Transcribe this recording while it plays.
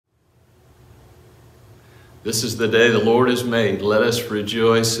This is the day the Lord has made. Let us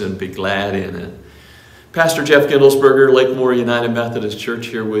rejoice and be glad in it. Pastor Jeff Gindelsberger, Lakemore United Methodist Church,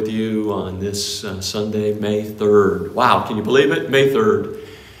 here with you on this Sunday, May 3rd. Wow, can you believe it? May 3rd.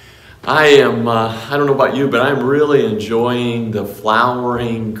 I don't know about you, but I'm really enjoying the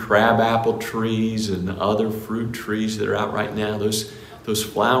flowering crabapple trees and other fruit trees that are out right now. Those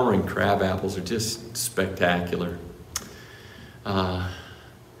flowering crab apples are just spectacular.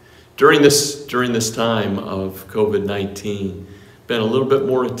 During this time of COVID-19, been a little bit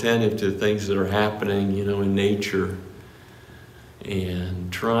more attentive to things that are happening, in nature,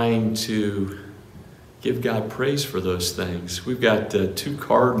 and trying to give God praise for those things. We've got two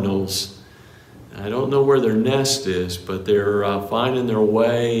cardinals. I don't know where their nest is, but they're finding their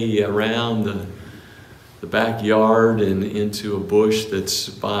way around the backyard and into a bush that's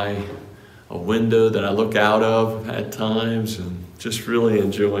by a window that I look out of at times, and just really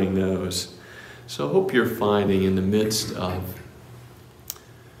enjoying those. So I hope you're finding in the midst of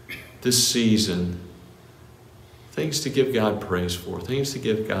this season things to give God praise for, things to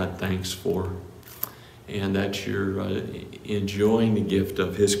give God thanks for, and that you're enjoying the gift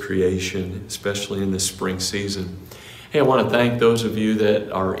of His creation, especially in this spring season. Hey, I want to thank those of you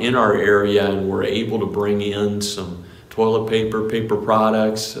that are in our area and were able to bring in some toilet paper, paper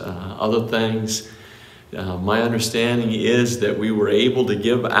products, other things. My understanding is that we were able to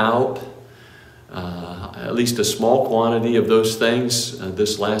give out at least a small quantity of those things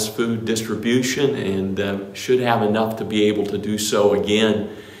this last food distribution, and should have enough to be able to do so again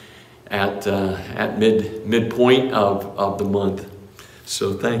at midpoint of the month.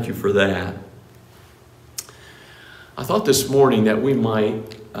 So thank you for that. I thought this morning that we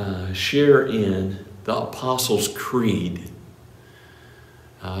might share in the Apostles' Creed.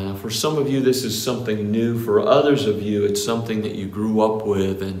 For some of you, this is something new. For others of you, it's something that you grew up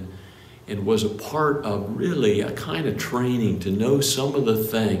with and was a part of really a kind of training to know some of the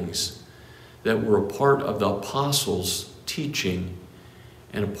things that were a part of the Apostles' teaching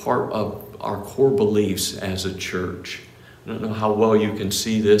and a part of our core beliefs as a church. I don't know how well you can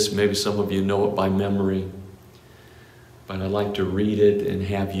see this. Maybe some of you know it by memory. But I'd like to read it and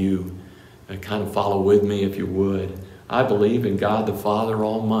have you kind of follow with me if you would. I believe in God the Father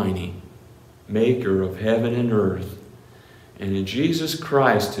Almighty, maker of heaven and earth, and in Jesus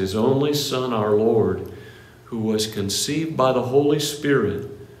Christ, His only Son, our Lord, who was conceived by the Holy Spirit,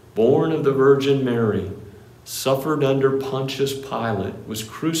 born of the Virgin Mary, suffered under Pontius Pilate, was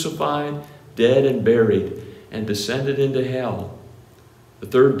crucified, dead, and buried, and descended into hell. The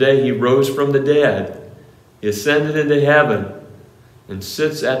third day He rose from the dead. He ascended into heaven and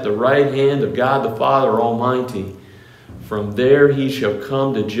sits at the right hand of God the Father Almighty. From there He shall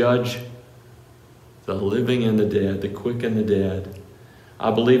come to judge the living and the dead, the quick and the dead.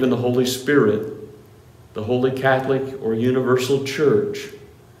 I believe in the Holy Spirit, the Holy Catholic or Universal Church,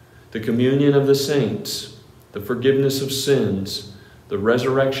 the communion of the saints, the forgiveness of sins, the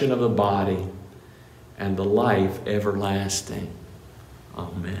resurrection of the body, and the life everlasting.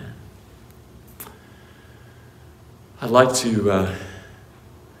 Amen. I'd like to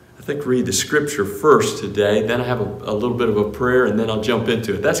read the scripture first today, then I have a little bit of a prayer, and then I'll jump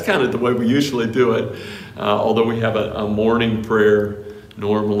into it. That's kind of the way we usually do it, although we have a morning prayer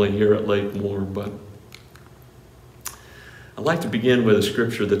normally here at Lakemore. But I'd like to begin with a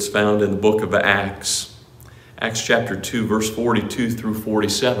scripture that's found in the book of Acts. Acts chapter 2, verse 42 through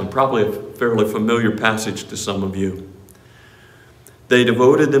 47, probably a fairly familiar passage to some of you. They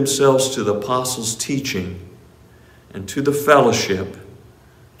devoted themselves to the apostles' teaching and to the fellowship,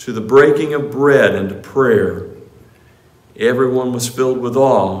 to the breaking of bread and to prayer. Everyone was filled with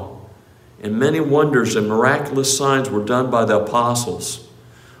awe, and many wonders and miraculous signs were done by the apostles.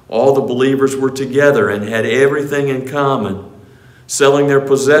 All the believers were together and had everything in common. Selling their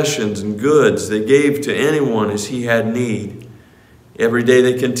possessions and goods, they gave to anyone as he had need. Every day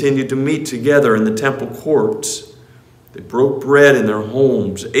they continued to meet together in the temple courts. They broke bread in their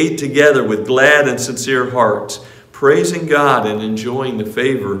homes, ate together with glad and sincere hearts, praising God and enjoying the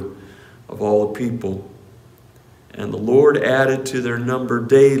favor of all the people. And the Lord added to their number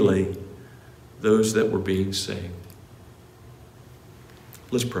daily those that were being saved.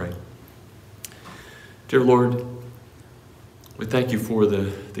 Let's pray. Dear Lord, we thank you for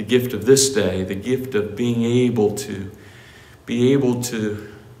the gift of this day, the gift of being able to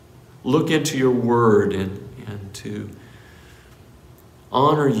look into your word and to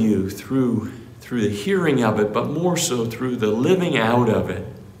honor you through the hearing of it, but more so through the living out of it.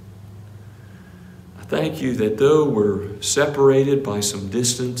 I thank you that though we're separated by some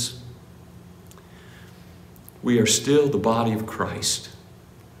distance, we are still the body of Christ.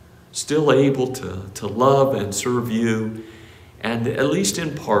 still able to love and serve you, and at least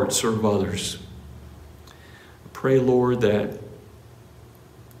in part serve others. Pray, Lord, that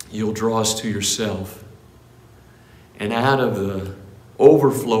you'll draw us to yourself, and out of the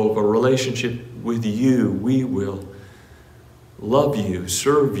overflow of a relationship with you, we will love you,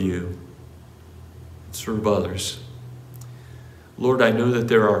 serve others. Lord, I know that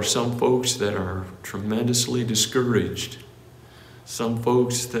there are some folks that are tremendously discouraged, some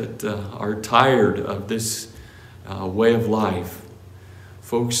folks that are tired of this way of life,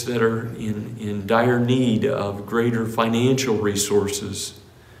 folks that are in dire need of greater financial resources,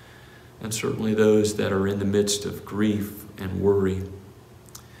 and certainly those that are in the midst of grief and worry.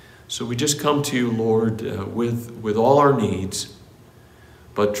 So we just come to you, Lord, with all our needs,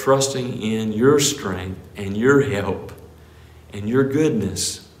 but trusting in your strength and your help and your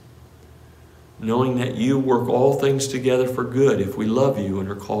goodness, knowing that you work all things together for good if we love you and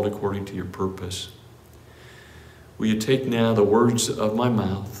are called according to your purpose. Will you take now the words of my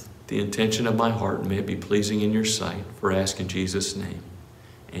mouth, the intention of my heart, and may it be pleasing in your sight, for ask in Jesus' name.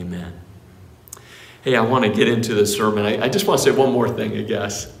 Amen. Hey, I want to get into the sermon. I just want to say one more thing, I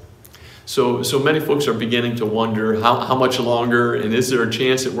guess. So many folks are beginning to wonder how much longer, and is there a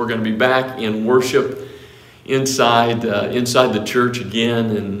chance that we're going to be back in worship inside the church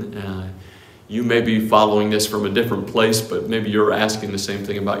again? And you may be following this from a different place, but maybe you're asking the same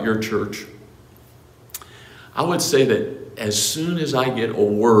thing about your church. I would say that as soon as I get a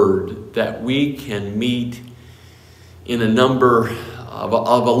word that we can meet in a number of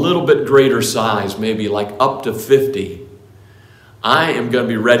a little bit greater size, maybe like up to 50, I am going to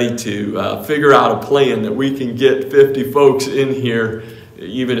be ready to figure out a plan that we can get 50 folks in here,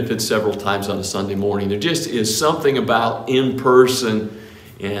 even if it's several times on a Sunday morning. There just is something about in-person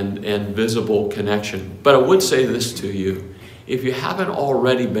and visible connection. But I would say this to you. If you haven't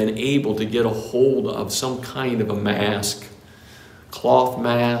already been able to get a hold of some kind of a mask, cloth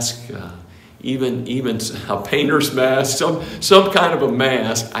mask, even a painter's mask, some kind of a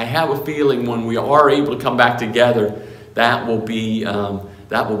mask, I have a feeling when we are able to come back together, that will be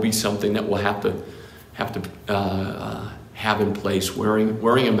something that we'll have to have in place,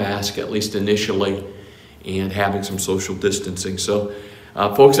 wearing a mask at least initially, and having some social distancing. So,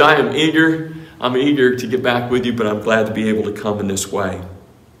 folks, I'm eager to get back with you, but I'm glad to be able to come in this way.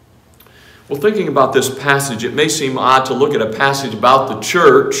 Well, thinking about this passage, it may seem odd to look at a passage about the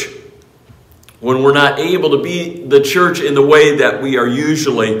church when we're not able to be the church in the way that we are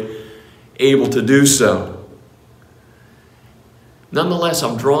usually able to do so. Nonetheless,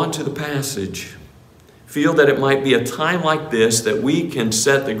 I'm drawn to the passage. Feel that it might be a time like this that we can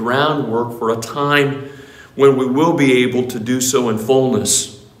set the groundwork for a time when we will be able to do so in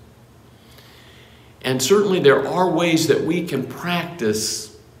fullness. And certainly there are ways that we can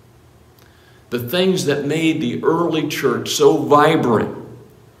practice the things that made the early church so vibrant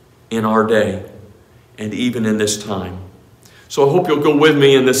in our day and even in this time. So I hope you'll go with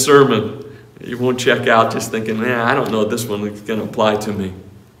me in this sermon. You won't check out just thinking, I don't know if this one is going to apply to me.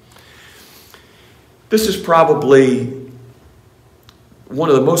 This is probably one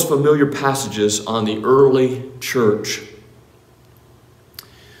of the most familiar passages on the early church.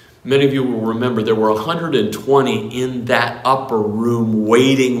 Many of you will remember there were 120 in that upper room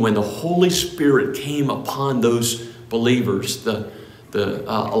waiting when the Holy Spirit came upon those believers, the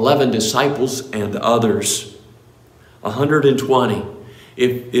 11 disciples and others. 120.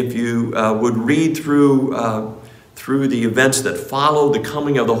 If you would read through the events that followed the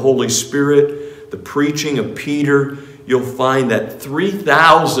coming of the Holy Spirit, the preaching of Peter, you'll find that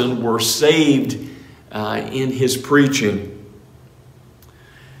 3,000 were saved in his preaching.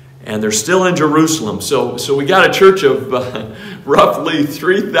 And they're still in Jerusalem. So we got a church of roughly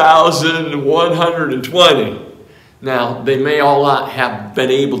 3,120. Now, they may all not have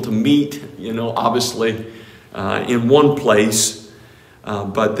been able to meet, obviously, in one place.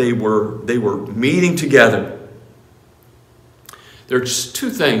 But they were meeting together. There's two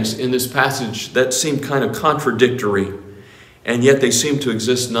things in this passage that seem kind of contradictory, and yet they seem to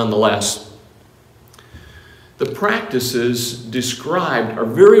exist nonetheless. The practices described are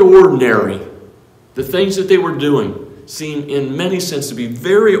very ordinary. The things that they were doing seem in many senses to be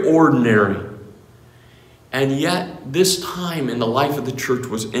very ordinary. And yet this time in the life of the church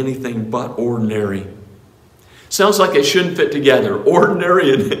was anything but ordinary. Sounds like it shouldn't fit together.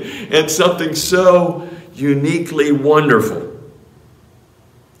 Ordinary and something so uniquely wonderful.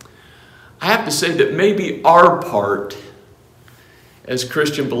 I have to say that maybe our part as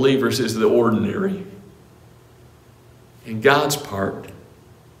Christian believers is the ordinary. And God's part,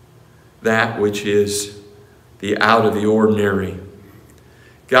 that which is the out of the ordinary.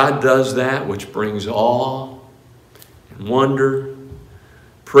 God does that which brings awe and wonder,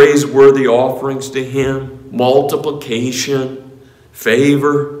 praiseworthy offerings to Him, multiplication,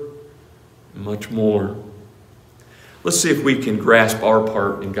 favor, and much more. Let's see if we can grasp our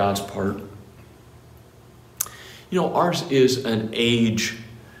part in God's part. You know, ours is an age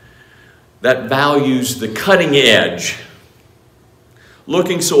that values the cutting edge,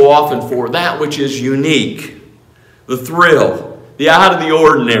 looking so often for that which is unique, the thrill, the out of the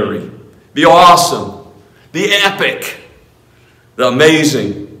ordinary, the awesome, the epic, the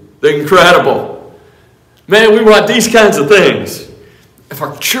amazing, the incredible. Man, we want these kinds of things. If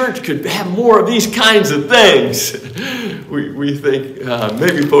our church could have more of these kinds of things, we think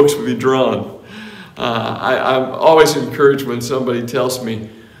maybe folks would be drawn. I'm always encouraged when somebody tells me,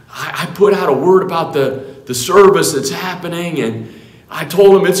 I put out a word about the service that's happening, and I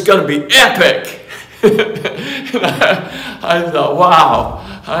told them it's going to be epic. And I thought,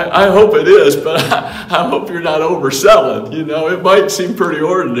 wow, I hope it is, but I hope you're not overselling. You know, it might seem pretty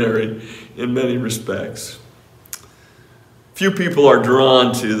ordinary in many respects. Few people are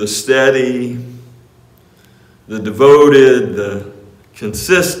drawn to the steady, the devoted, the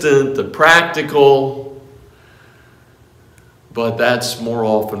consistent, the practical, but that's more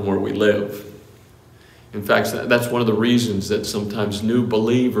often where we live. In fact, that's one of the reasons that sometimes new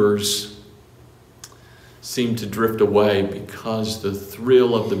believers seem to drift away, because the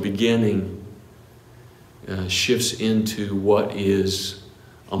thrill of the beginning shifts into what is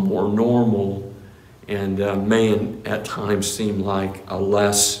a more normal and may at times seem like a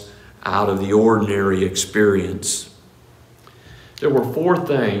less out of the ordinary experience. There were 4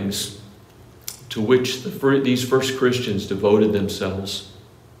 things to which these first Christians devoted themselves.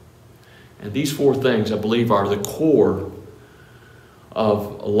 And these 4 things, I believe, are the core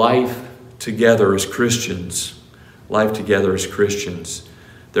of life together as Christians. Life together as Christians.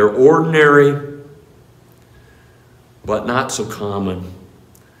 They're ordinary, but not so common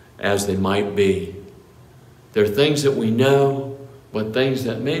as they might be. They're things that we know, but things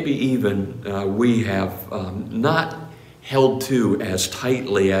that maybe even we have not held to as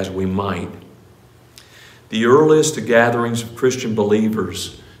tightly as we might. The earliest gatherings of Christian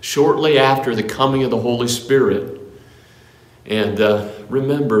believers, shortly after the coming of the Holy Spirit. And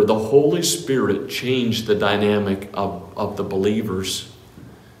remember, the Holy Spirit changed the dynamic of the believers.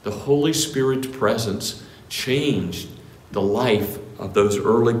 The Holy Spirit's presence changed the life of those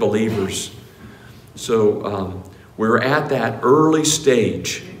early believers. So we're at that early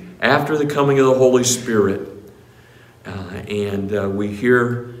stage after the coming of the Holy Spirit. And we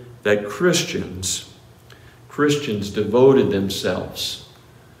hear that Christians devoted themselves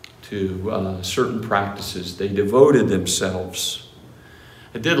to certain practices. They devoted themselves.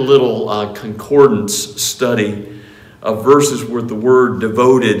 I did a little concordance study of verses with the word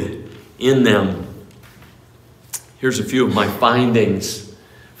devoted in them. Here's a few of my findings.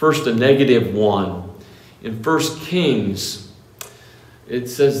 First, a negative one. In 1 Kings, it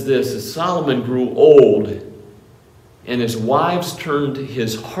says this: as Solomon grew old and his wives turned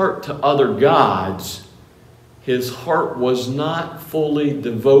his heart to other gods, his heart was not fully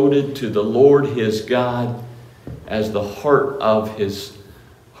devoted to the Lord his God as the heart of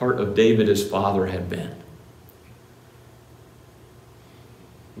David his father had been.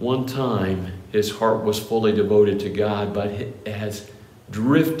 One time his heart was fully devoted to God, but it has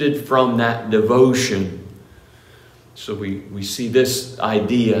drifted from that devotion. So we see this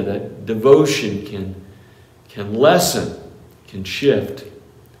idea that devotion can lessen, can shift.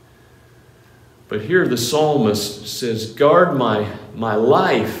 But here the psalmist says, guard my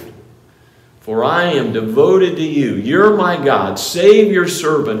life, for I am devoted to you. You're my God. Save your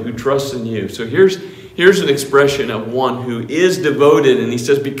servant who trusts in you. So here's an expression of one who is devoted. And he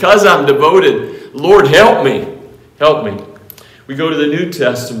says, because I'm devoted, Lord, help me. Help me. We go to the New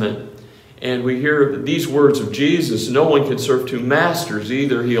Testament and we hear these words of Jesus. No one can serve 2 masters.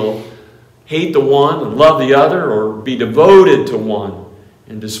 Either he'll hate the one and love the other, or be devoted to one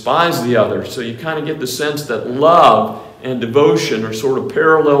and despise the other. So you kind of get the sense that love and devotion are sort of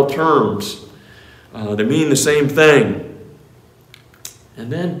parallel terms. They mean the same thing.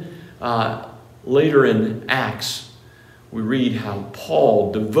 And then later in Acts, we read how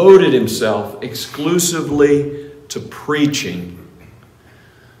Paul devoted himself exclusively to preaching.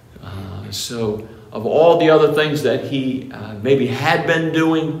 So of all the other things that he maybe had been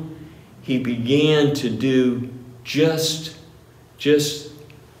doing, he began to do just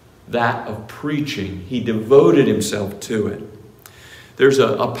that of preaching. He devoted himself to it. There's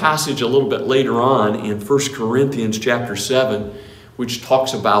a passage a little bit later on in 1 Corinthians chapter 7, which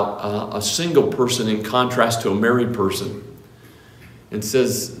talks about a single person in contrast to a married person. and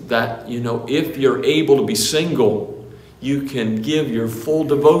says that, if you're able to be single, you can give your full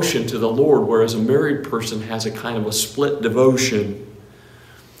devotion to the Lord, whereas a married person has a kind of a split devotion.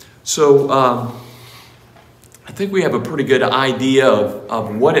 So I think we have a pretty good idea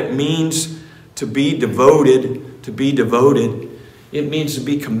of what it means to be devoted. To be devoted. It means to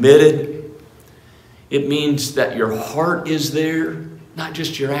be committed. It means that your heart is there, not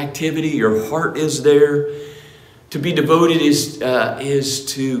just your activity, your heart is there. To be devoted is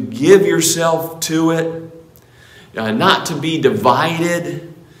to give yourself to it, not to be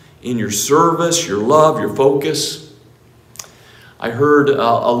divided in your service, your love, your focus. I heard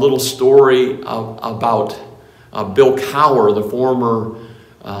a little story about Bill Cowher, the former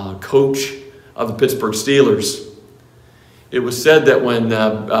coach of the Pittsburgh Steelers. It was said that when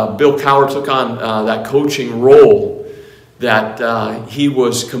Bill Cowher took on that coaching role, that he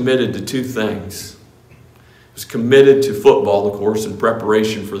was committed to two things. He was committed to football, of course, in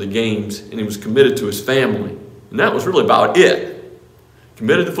preparation for the games, and he was committed to his family. And that was really about it.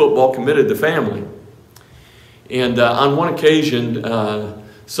 Committed to football, committed to family. And on one occasion,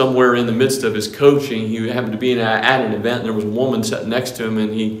 somewhere in the midst of his coaching, he happened to be at an event, and there was a woman sitting next to him,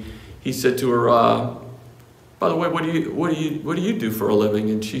 and he said to her, by the way, what do you do for a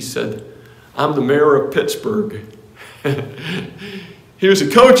living? And she said, I'm the mayor of Pittsburgh. He was a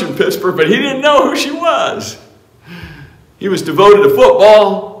coach in Pittsburgh, but he didn't know who she was. He was devoted to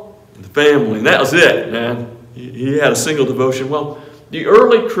football and the family, and that was it, man. He had a single devotion. Well, the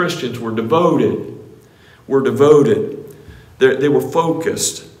early Christians were devoted. They were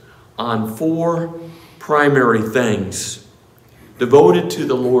focused on four primary things. Devoted to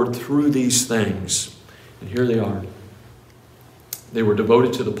the Lord through these things. And here they are. They were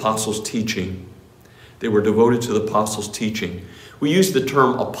devoted to the apostles' teaching. They were devoted to the apostles' teaching. We use the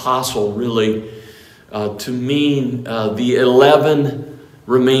term apostle really to mean the 11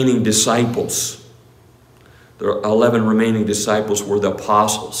 remaining disciples. The 11 remaining disciples were the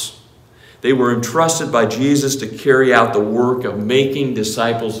apostles. They were entrusted by Jesus to carry out the work of making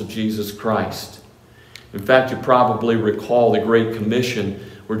disciples of Jesus Christ. In fact, you probably recall the Great Commission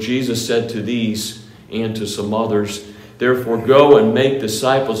where Jesus said to these and to some others, therefore go and make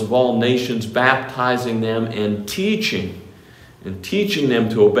disciples of all nations, baptizing them and teaching them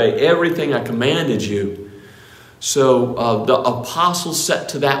to obey everything I commanded you. So the apostles set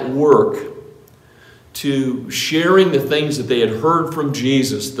to that work, to sharing the things that they had heard from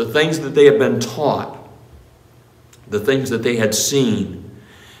Jesus, the things that they had been taught, the things that they had seen.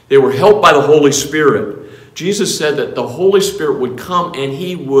 They were helped by the Holy Spirit. Jesus said that the Holy Spirit would come and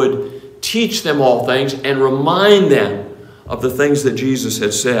He would teach them all things and remind them of the things that Jesus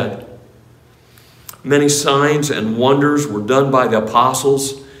had said. Many signs and wonders were done by the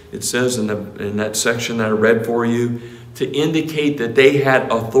apostles, it says in that section that I read for you, to indicate that they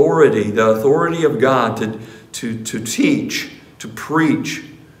had authority, the authority of God to teach, to preach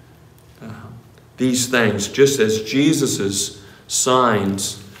these things, just as Jesus'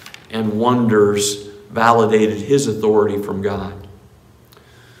 signs and wonders validated His authority from God.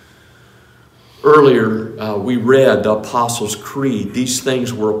 Earlier, we read the Apostles' Creed. These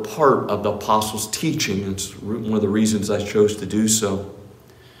things were a part of the Apostles' teaching. It's one of the reasons I chose to do so.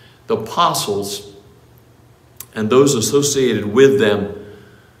 The Apostles and those associated with them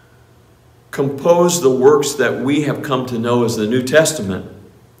composed the works that we have come to know as the New Testament,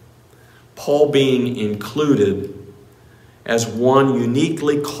 Paul being included as one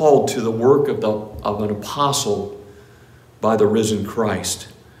uniquely called to the work of an apostle by the risen Christ.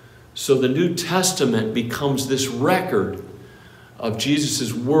 So the New Testament becomes this record of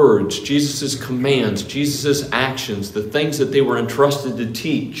Jesus' words, Jesus' commands, Jesus' actions, the things that they were entrusted to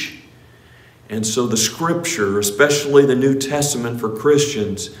teach. And so the Scripture, especially the New Testament for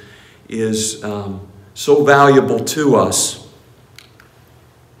Christians, is so valuable to us.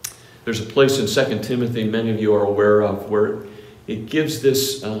 There's a place in 2 Timothy many of you are aware of where it gives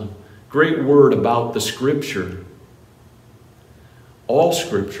this great word about the Scripture. All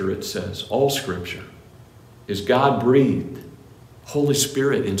Scripture, it says, all Scripture is God-breathed, Holy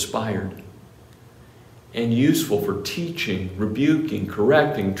Spirit inspired, and useful for teaching, rebuking,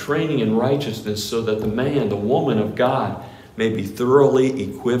 correcting, training in righteousness, so that the man, the woman of God, may be thoroughly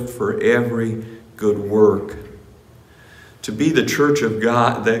equipped for every good work. To be the church of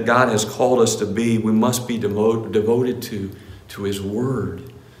God that God has called us to be, we must be devoted to His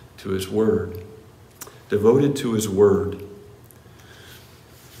Word, to His Word. Devoted to His Word.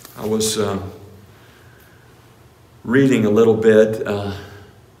 I was reading a little bit,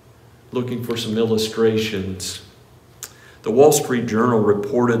 looking for some illustrations. The Wall Street Journal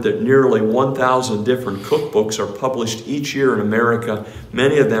reported that nearly 1,000 different cookbooks are published each year in America,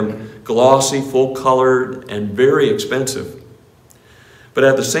 many of them glossy, full-colored, and very expensive. But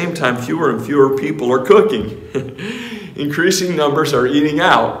at the same time, fewer and fewer people are cooking. Increasing numbers are eating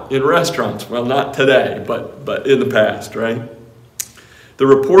out in restaurants. Well, not today, but in the past, right? The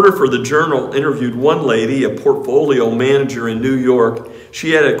reporter for the Journal interviewed one lady, a portfolio manager in New York.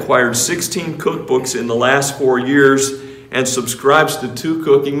 She had acquired 16 cookbooks in the last 4 years and subscribes to 2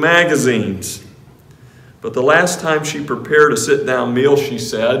 cooking magazines. But the last time she prepared a sit-down meal, she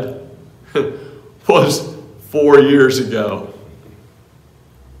said, was 4 years ago.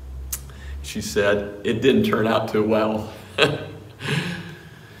 She said, it didn't turn out too well.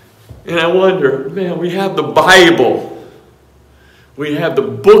 And I wonder, man, we have the Bible. We have the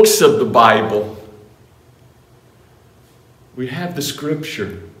books of the Bible. We have the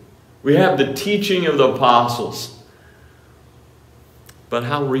Scripture. We have the teaching of the apostles. But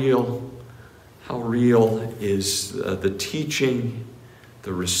how real is the teaching,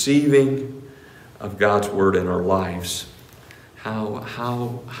 the receiving of God's Word in our lives?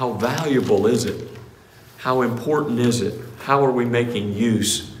 How valuable is it? How important is it? How are we making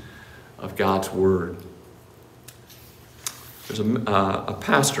use of God's Word? There's a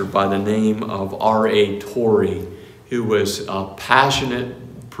pastor by the name of R.A. Torrey who was a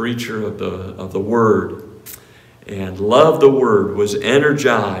passionate preacher of the Word and loved the Word, was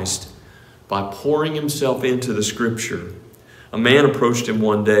energized by pouring himself into the Scripture. A man approached him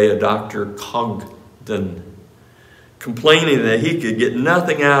one day, a Dr. Congdon, complaining that he could get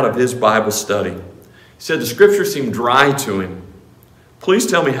nothing out of his Bible study. He said the Scripture seemed dry to him. Please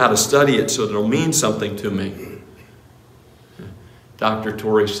tell me how to study it so that it'll mean something to me. Dr.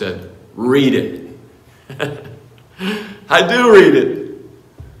 Torrey said, read it. I do read it.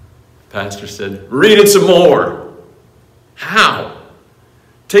 Pastor said, read it some more. How?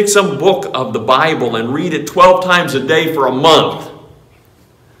 Take some book of the Bible and read it 12 times a day for a month.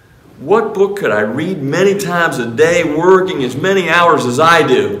 What book could I read many times a day, working as many hours as I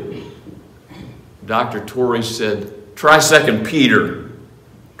do? Dr. Torrey said, try 2 Peter.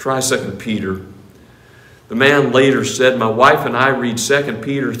 Try 2 Peter. The man later said, my wife and I read 2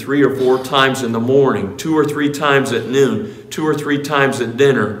 Peter 3 or 4 times in the morning, 2 or 3 times at noon, 2 or 3 times at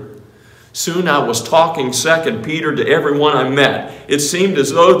dinner. Soon I was talking 2 Peter to everyone I met. It seemed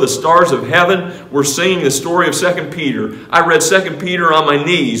as though the stars of heaven were singing the story of 2 Peter. I read 2 Peter on my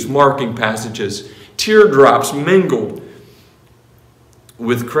knees, marking passages. Teardrops mingled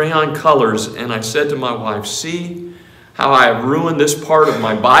with crayon colors, and I said to my wife, see how I have ruined this part of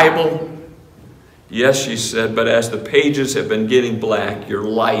my Bible? Yes, she said, but as the pages have been getting black, your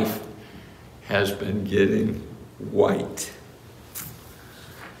life has been getting white.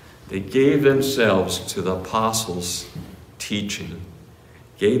 They gave themselves to the apostles' teaching.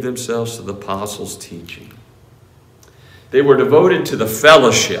 Gave themselves to the apostles' teaching. They were devoted to the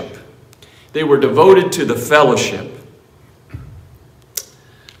fellowship. They were devoted to the fellowship.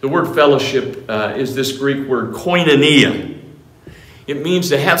 The word fellowship is this Greek word koinonia. It means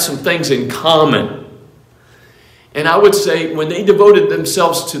to have some things in common. And I would say when they devoted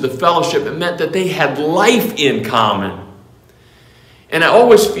themselves to the fellowship, it meant that they had life in common. And I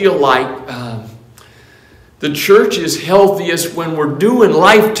always feel like the church is healthiest when we're doing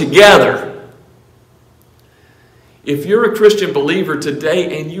life together. If you're a Christian believer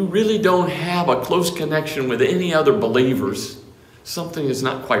today and you really don't have a close connection with any other believers, something is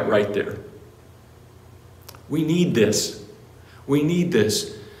not quite right there. We need this. We need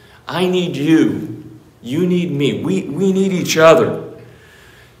this. I need you. You need me. We need each other.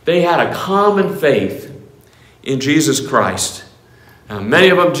 They had a common faith in Jesus Christ. Many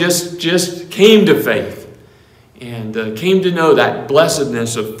of them just came to faith and came to know that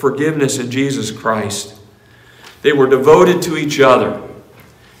blessedness of forgiveness in Jesus Christ. They were devoted to each other.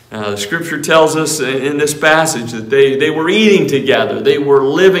 The Scripture tells us in this passage that they were eating together. They were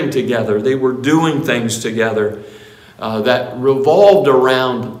living together. They were doing things together that revolved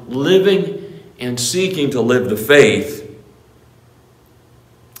around living and seeking to live the faith.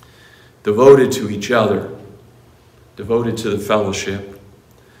 Devoted to each other. Devoted to the fellowship.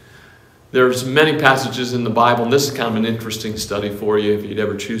 There's many passages in the Bible, and this is kind of an interesting study for you if you'd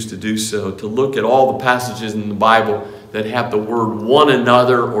ever choose to do so, to look at all the passages in the Bible that have the word one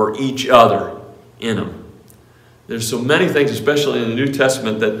another or each other in them. There's so many things, especially in the New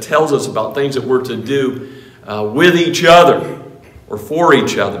Testament, that tells us about things that we're to do with each other or for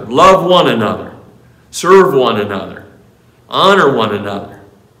each other. Love one another. Serve one another. Honor one another.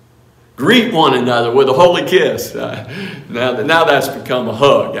 Greet one another with a holy kiss. Now that's become a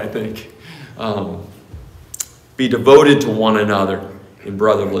hug, I think. Be devoted to one another in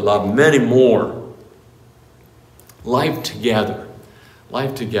brotherly love. Many more. Life together.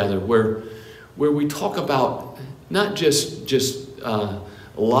 Life together, where we talk about not just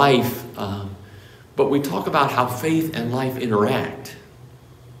life, but we talk about how faith and life interact.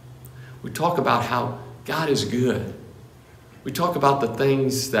 We talk about how God is good. We talk about the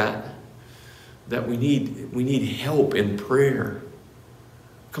things that we need help in prayer.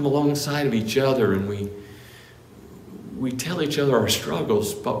 Come alongside of each other, and we tell each other our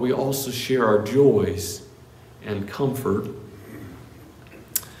struggles, but we also share our joys and comfort.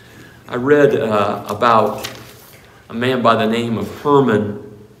 I read about a man by the name of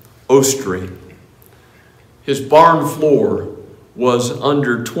Herman Ostry. His barn floor was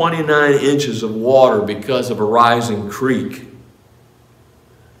under 29 inches of water because of a rising creek.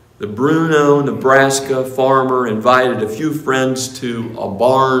 The Bruno, Nebraska farmer invited a few friends to a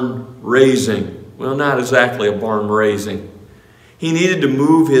barn raising. Well, not exactly a barn raising. He needed to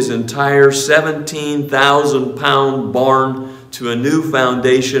move his entire 17,000-pound barn to a new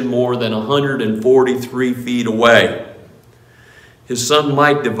foundation more than 143 feet away. His son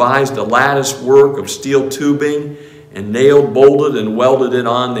Mike devised a lattice work of steel tubing and nailed, bolted, and welded it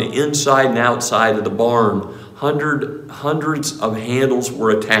on the inside and outside of the barn. Hundreds of handles were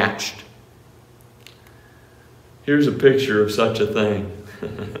attached. Here's a picture of such a thing.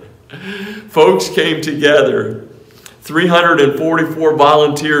 Folks came together. 344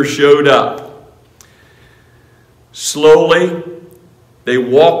 volunteers showed up. Slowly, they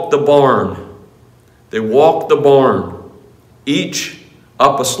walked the barn. They walked the barn, each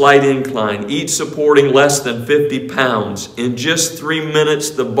up a slight incline, each supporting less than 50 pounds. In just 3 minutes,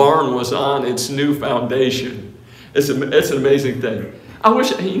 the barn was on its new foundation. It's an amazing thing. I wish,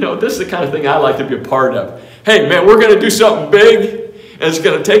 this is the kind of thing I like to be a part of. Hey, man, we're going to do something big, and it's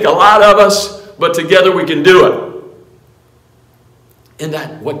going to take a lot of us, but together we can do it. Isn't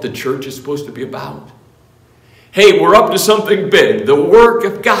that what the church is supposed to be about? Hey, we're up to something big, the work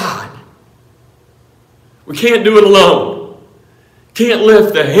of God. We can't do it alone. Can't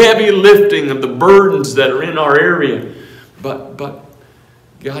lift the heavy lifting of the burdens that are in our area. But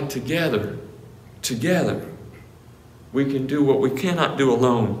God, together, we can do what we cannot do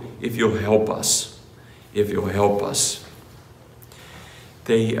alone if you'll help us. If you'll help us.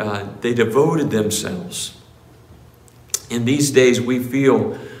 They devoted themselves. In these days, we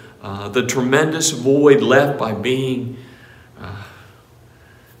feel the tremendous void left by being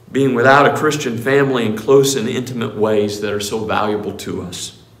without a Christian family in close and intimate ways that are so valuable to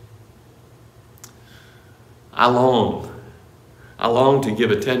us. I long to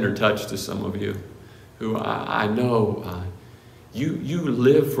give a tender touch to some of you who I know you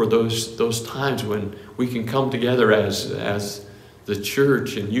live for those times when we can come together as the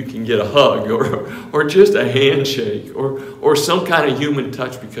church and you can get a hug or just a handshake or some kind of human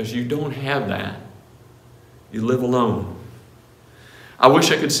touch, because you don't have that. You live alone. I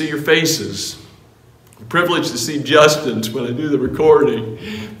wish I could see your faces. I'm privileged to see Justin's when I do the recording,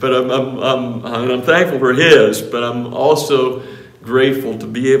 but I'm thankful for his, but I'm also grateful to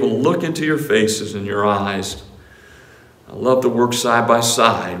be able to look into your faces and your eyes. I love to work side by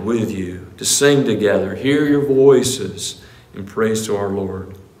side with you, to sing together, hear your voices in praise to our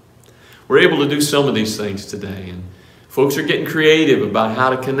Lord. We're able to do some of these things today, and folks are getting creative about how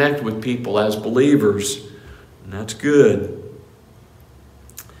to connect with people as believers, and that's good.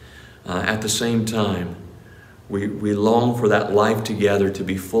 At the same time, we long for that life together to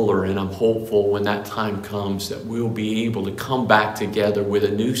be fuller, and I'm hopeful when that time comes that we'll be able to come back together with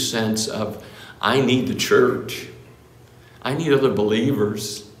a new sense of, I need the church. I need other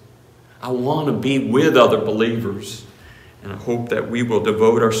believers. I want to be with other believers. And I hope that we will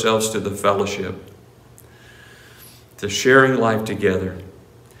devote ourselves to the fellowship, to sharing life together.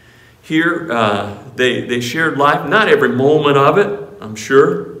 Here, they shared life, not every moment of it, I'm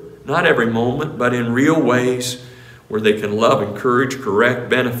sure. Not every moment, but in real ways where they can love, encourage, correct,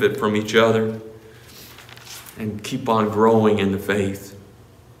 benefit from each other, and keep on growing in the faith.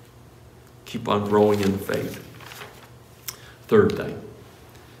 Keep on growing in the faith. Third thing,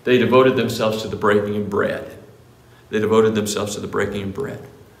 they devoted themselves to the breaking of bread. They devoted themselves to the breaking of bread.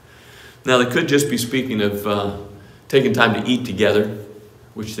 Now, they could just be speaking of taking time to eat together,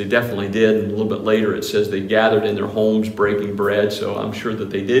 which they definitely did. And a little bit later it says they gathered in their homes breaking bread, so I'm sure that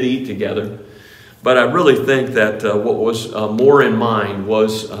they did eat together. But I really think that what was more in mind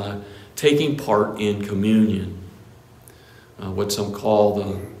was taking part in communion, what some call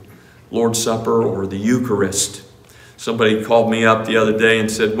the Lord's Supper or the Eucharist. Somebody called me up the other day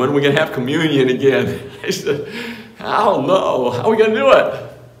and said, when are we going to have communion again? I said, I don't know. How are we going to do it?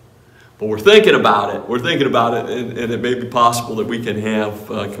 But we're thinking about it. We're thinking about it, and it may be possible that we can have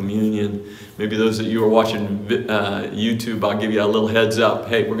communion. Maybe those of you who are watching YouTube, I'll give you a little heads up.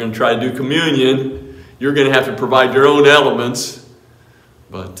 Hey, we're going to try to do communion. You're going to have to provide your own elements.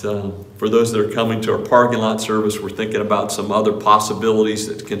 But for those that are coming to our parking lot service, we're thinking about some other possibilities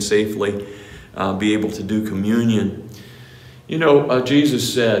that can safely be able to do communion. You know,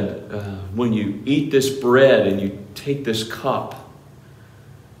 Jesus said, when you eat this bread and you take this cup,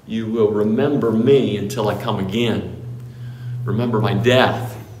 you will remember me until I come again. Remember my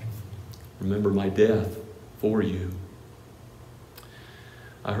death. Remember my death for you.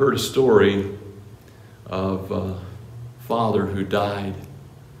 I heard a story of a father who died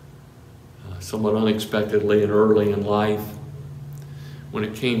somewhat unexpectedly and early in life. When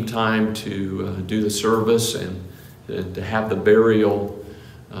it came time to do the service and to have the burial,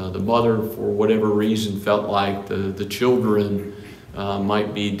 the mother, for whatever reason, felt like the children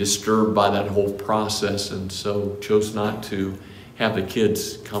might be disturbed by that whole process, and so chose not to have the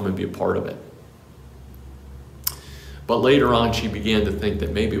kids come and be a part of it. But later on, she began to think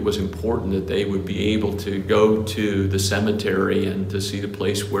that maybe it was important that they would be able to go to the cemetery and to see the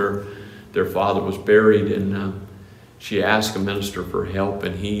place where their father was buried. And she asked a minister for help,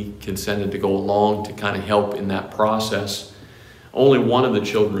 and he consented to go along to kind of help in that process. Only one of the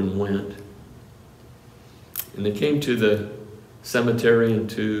children went. And they came to the cemetery and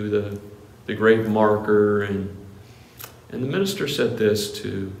to the grave marker, and the minister said this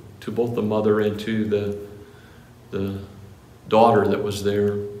to both the mother and to the daughter that was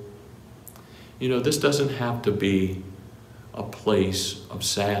there. You know, this doesn't have to be a place of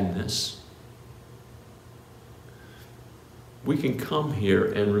sadness. We can come here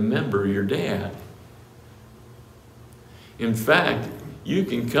and remember your dad. In fact, you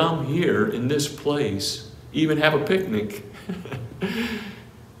can come here in this place, even have a picnic,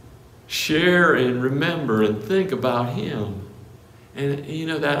 share and remember and think about him. And you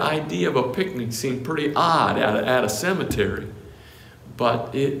know, that idea of a picnic seemed pretty odd at a cemetery,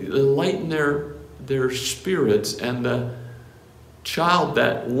 but it lightened their spirits. And the child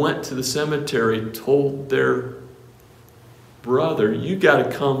that went to the cemetery told their brother, you got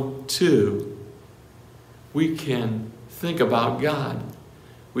to come too. We can think about God.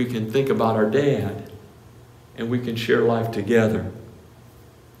 We can think about our dad. And we can share life together.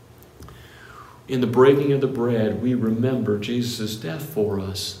 In the breaking of the bread, we remember Jesus' death for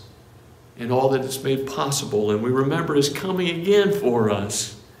us and all that it's made possible. And we remember his coming again for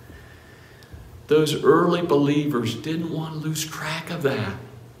us. Those early believers didn't want to lose track of that.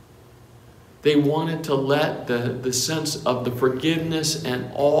 They wanted to let the sense of the forgiveness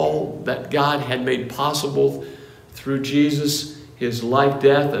and all that God had made possible through Jesus, his life,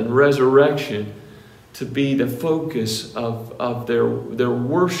 death, and resurrection, to be the focus of their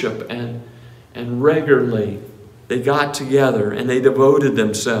worship. And regularly they got together and they devoted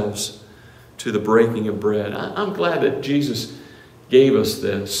themselves to the breaking of bread. I'm glad that Jesus gave us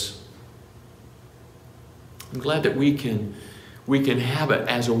this. I'm glad that we can have it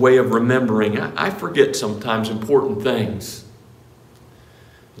as a way of remembering. I forget sometimes important things.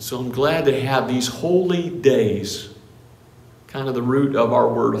 So I'm glad to have these holy days, kind of the root of our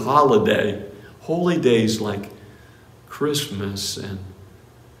word holiday, holy days like Christmas and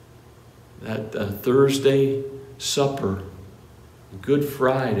that Thursday supper, Good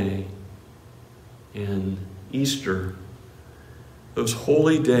Friday, and Easter. Those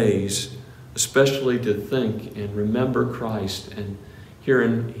holy days, especially to think and remember Christ. And here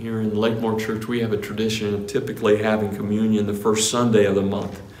in Lakemore Church, we have a tradition of typically having communion the first Sunday of the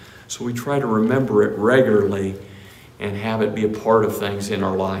month. So we try to remember it regularly and have it be a part of things in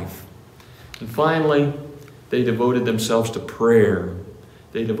our life. And finally, they devoted themselves to prayer.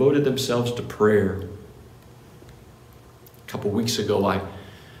 They devoted themselves to prayer. A couple weeks ago,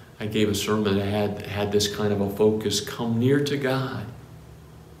 I gave a sermon that had this kind of a focus. Come near to God.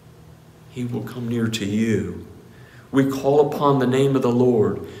 He will come near to you. We call upon the name of the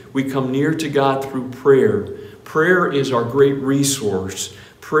Lord. We come near to God through prayer. Prayer is our great resource.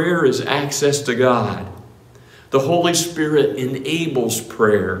 Prayer is access to God. The Holy Spirit enables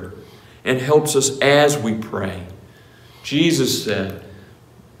prayer and helps us as we pray. Jesus said,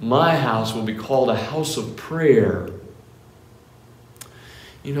 my house will be called a house of prayer.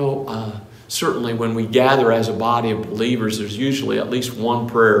 You know, certainly when we gather as a body of believers, there's usually at least one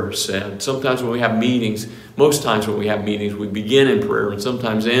prayer said. Sometimes when we have meetings, most times when we have meetings, we begin in prayer and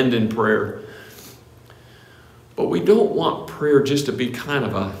sometimes end in prayer. But we don't want prayer just to be kind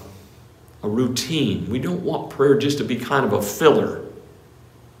of a routine. We don't want prayer just to be kind of a filler.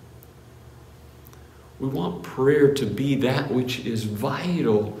 We want prayer to be that which is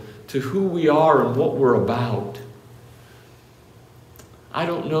vital to who we are and what we're about. I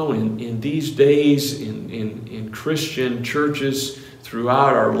don't know, in these days, in Christian churches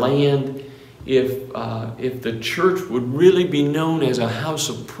throughout our land, if the church would really be known as a house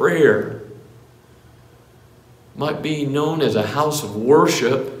of prayer, might be known as a house of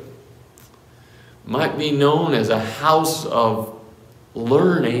worship, might be known as a house of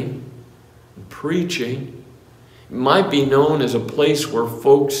learning and preaching, it might be known as a place where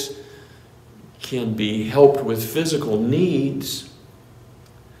folks can be helped with physical needs.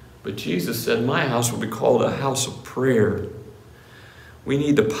 But Jesus said, my house will be called a house of prayer. We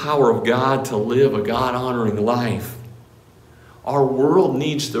need the power of God to live a God-honoring life. Our world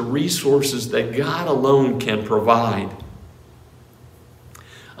needs the resources that God alone can provide.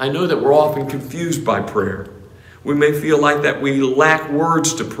 I know that we're often confused by prayer. We may feel like that we lack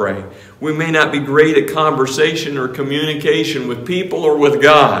words to pray. We may not be great at conversation or communication with people or with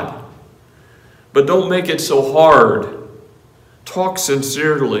God. But don't make it so hard. Talk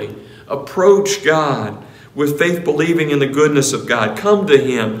sincerely. Approach God with faith, believing in the goodness of God. Come to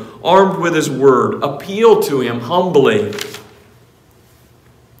Him armed with His Word. Appeal to Him humbly.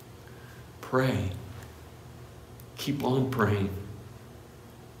 Pray. Keep on praying.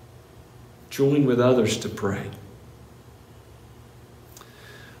 Join with others to pray.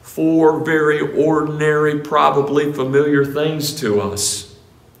 4 very ordinary, probably familiar things to us.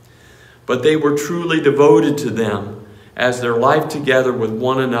 But they were truly devoted to them as their life together with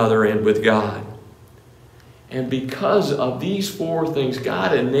one another and with God. And because of these 4 things,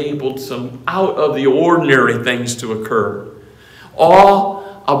 God enabled some out of the ordinary things to occur.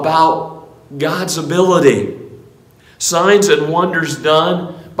 All about God's ability. Signs and wonders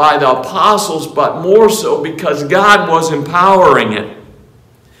done by the apostles, but more so because God was empowering it.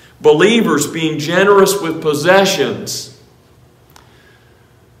 Believers being generous with possessions.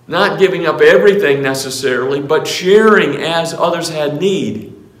 Not giving up everything necessarily, but sharing as others had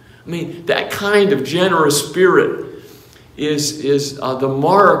need. I mean, that kind of generous spirit is the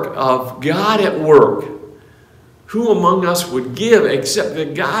mark of God at work. Who among us would give except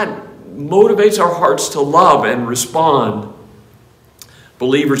that God motivates our hearts to love and respond?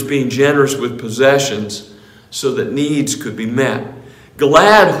 Believers being generous with possessions so that needs could be met.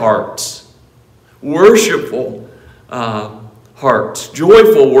 Glad hearts, worshipful hearts,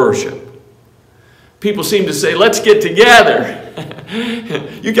 joyful worship. People seem to say, let's get together.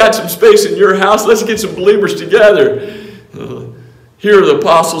 You got some space in your house, let's get some believers together. Hear the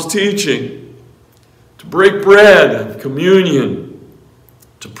apostles' teaching. To break bread, communion,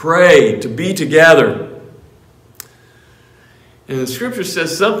 to pray, to be together. And the Scripture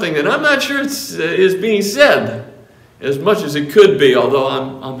says something that I'm not sure is being said as much as it could be, although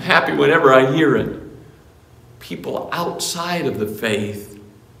I'm happy whenever I hear it. People outside of the faith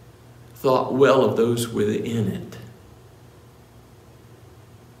thought well of those within it.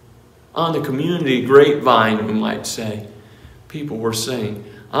 On the community grapevine, we might say, people were saying,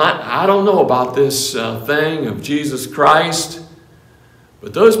 I don't know about this thing of Jesus Christ,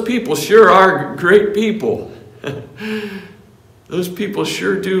 but those people sure are great people. Those people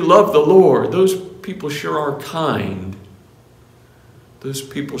sure do love the Lord. Those people sure are kind. Those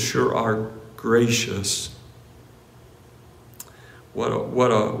people sure are gracious.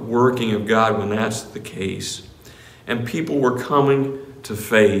 What a working of God when that's the case. And people were coming to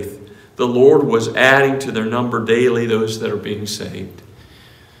faith. The Lord was adding to their number daily those that are being saved.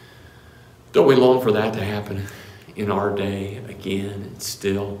 Don't we long for that to happen in our day again and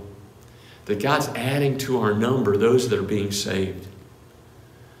still? That God's adding to our number those that are being saved.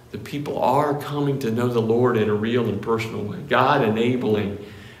 The people are coming to know the Lord in a real and personal way. God enabling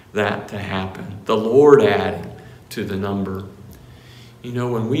that to happen. The Lord adding to the number. You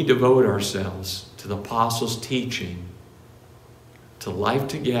know, when we devote ourselves to the apostles' teaching, to life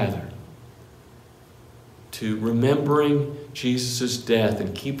together, to remembering Jesus' death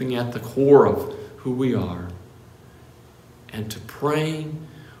and keeping at the core of who we are, and to praying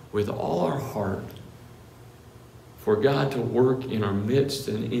with all our heart for God to work in our midst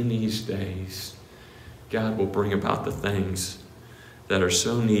and in these days, God will bring about the things that are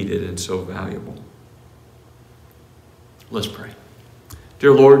so needed and so valuable. Let's pray.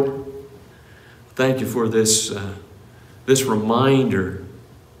 Dear Lord, thank you for this reminder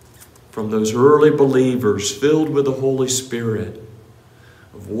from those early believers filled with the Holy Spirit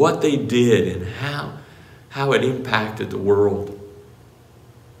of what they did and how it impacted the world,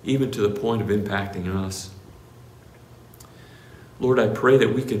 even to the point of impacting us. Lord, I pray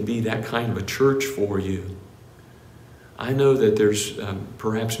that we can be that kind of a church for you. I know that there's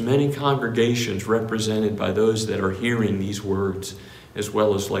perhaps many congregations represented by those that are hearing these words as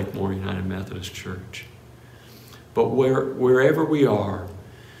well as Lakemore United Methodist Church. But wherever we are,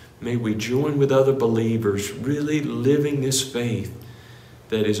 may we join with other believers, really living this faith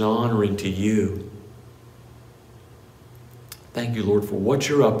that is honoring to you. Thank you, Lord, for what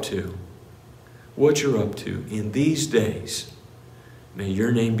you're up to. What you're up to in these days. May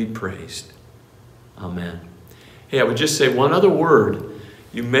your name be praised. Amen. Hey, I would just say one other word.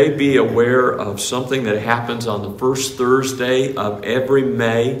 You may be aware of something that happens on the first Thursday of every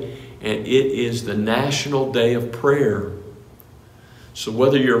May, and it is the National Day of Prayer. So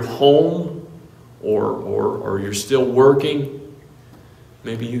whether you're home or you're still working,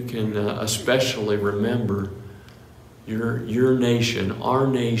 maybe you can especially remember your nation, our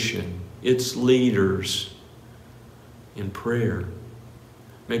nation, its leaders in prayer.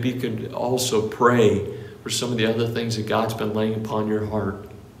 Maybe you could also pray for some of the other things that God's been laying upon your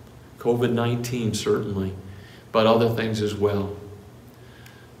heart. COVID-19 certainly, but other things as well.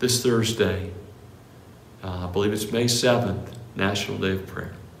 This Thursday, I believe it's May 7th, National Day of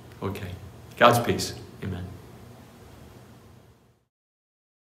Prayer. Okay. God's peace. Amen.